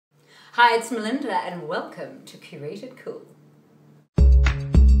Hi, it's Melinda and welcome to Curated Cool.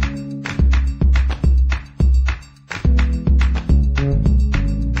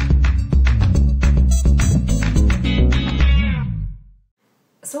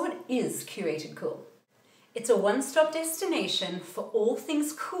 So what is Curated Cool? It's a one-stop destination for all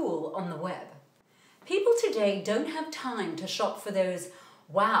things cool on the web. People today don't have time to shop for those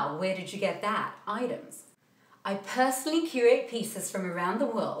 "wow, where did you get that" items. I personally curate pieces from around the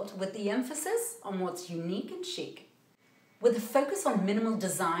world with the emphasis on what's unique and chic. With a focus on minimal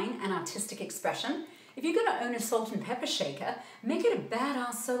design and artistic expression, if you're going to own a salt and pepper shaker, make it a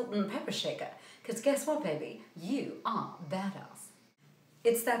badass salt and pepper shaker. Because guess what, baby? You are badass.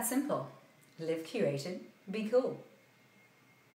 It's that simple. Live curated, be cool.